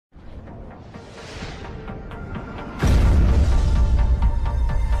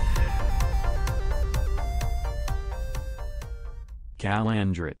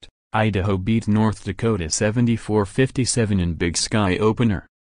Callandret, Idaho beat North Dakota 74-57 in Big Sky opener.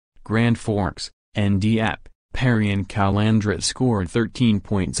 Grand Forks, ND App, Perrion Callandret scored 13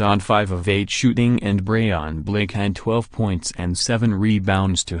 points on 5 of 8 shooting and Brayon Blake had 12 points and 7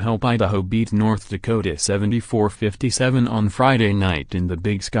 rebounds to help Idaho beat North Dakota 74-57 on Friday night in the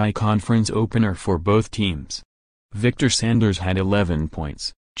Big Sky Conference opener for both teams. Victor Sanders had 11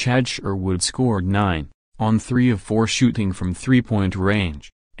 points, Chad Sherwood scored 9, on 3 of 4 shooting from three-point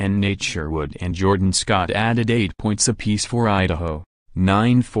range, and Nate Sherwood and Jordan Scott added 8 points apiece for Idaho,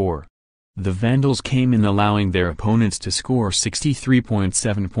 9-4. The Vandals came in allowing their opponents to score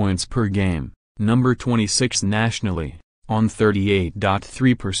 63.7 points per game, number 26 nationally, on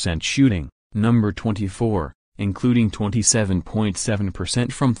 38.3% shooting, number 24, including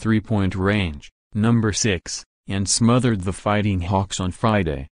 27.7% from three-point range, number 6, and smothered the Fighting Hawks on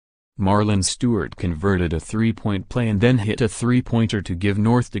Friday. Marlon Stewart converted a three-point play and then hit a three-pointer to give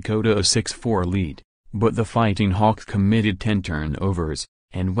North Dakota a 6-4 lead, but the Fighting Hawks committed 10 turnovers,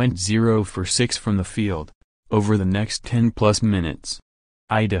 and went 0 for 6 from the field, over the next 10-plus minutes.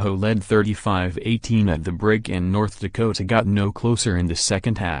 Idaho led 35-18 at the break and North Dakota got no closer in the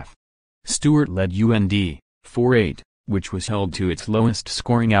second half. Stewart led UND, 4-8, which was held to its lowest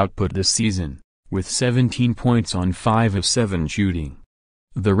scoring output this season, with 17 points on 5 of 7 shooting.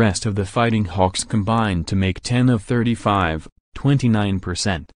 The rest of the Fighting Hawks combined to make 10 of 35,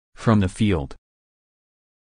 29%, from the field.